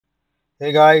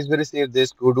Hey guys, we received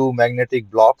this Kudu magnetic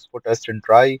blocks for test and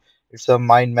try. It's a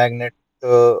mind magnet,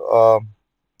 uh, uh,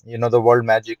 the world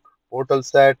magic portal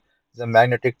set. The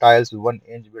magnetic tiles, 1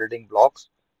 inch building blocks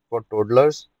for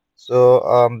toddlers.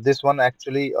 So this one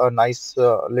actually a nice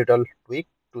little tweak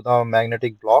to the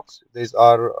magnetic blocks. These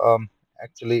are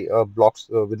actually blocks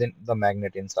within the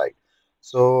magnet inside.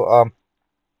 So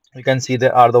you can see they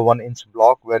are the 1 inch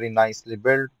block, very nicely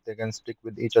built. They can stick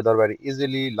with each other very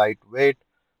easily, lightweight.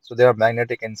 So they are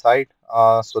magnetic inside,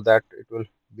 so that it will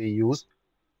be used.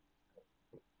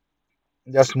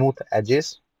 They are smooth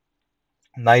edges,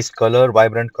 nice color,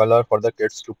 vibrant color for the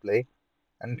kids to play,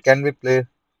 and can be played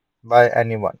by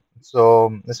anyone.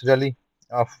 So it's really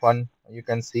fun. You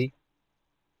can see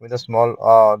with a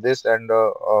small this and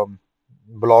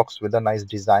blocks with a nice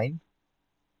design.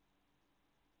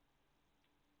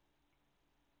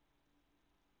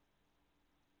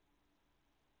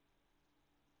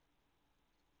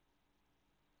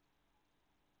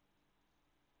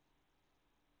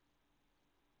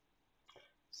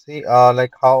 See,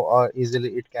 like how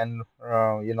easily it can,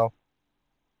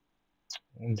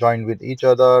 joined with each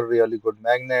other, really good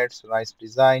magnets, nice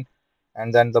design,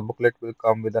 and then the booklet will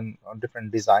come with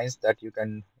different designs that you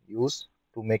can use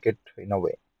to make it in a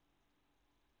way.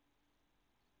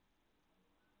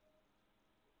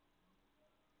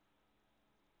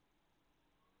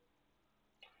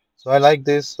 So I like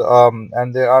this,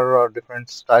 and there are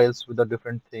different styles with the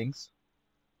different things.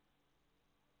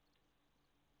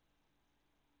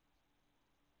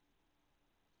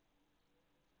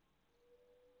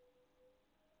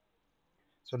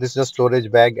 So this is a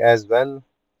storage bag as well,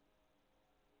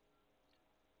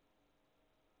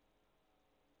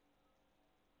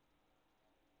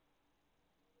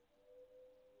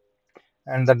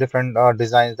 and the different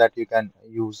designs that you can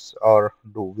use or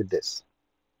do with this.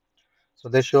 So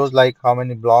this shows like how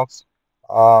many blocks.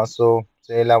 So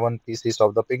say 11 pieces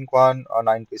of the pink one, or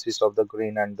 9 pieces of the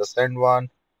green and the sand one,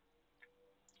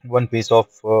 1 piece of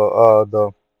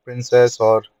the princess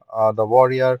or the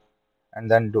warrior,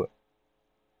 and then do it.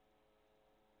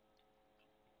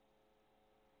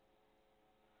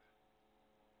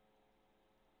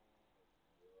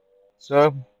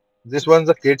 So this one's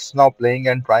the kids now playing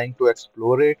and trying to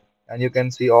explore it, and you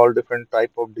can see all different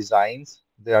type of designs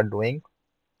they are doing.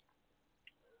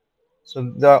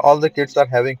 So all the kids are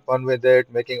having fun with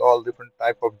it, making all different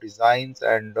type of designs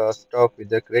and stuff with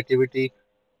their creativity.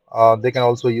 They can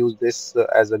also use this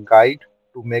as a guide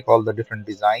to make all the different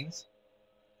designs.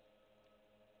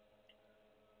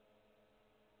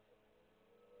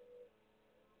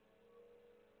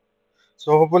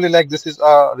 So hopefully, like this is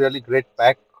a really great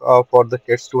pack for the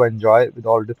kids to enjoy with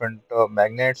all different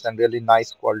magnets and really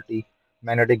nice quality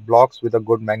magnetic blocks with a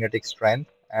good magnetic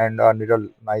strength and little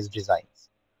nice designs.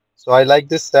 So I like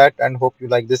this set and hope you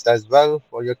like this as well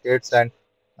for your kids. And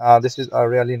this is a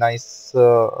really nice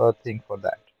thing for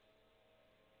that.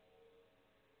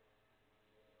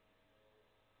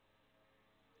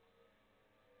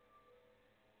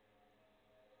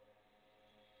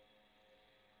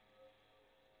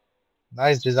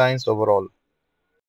 Nice designs overall.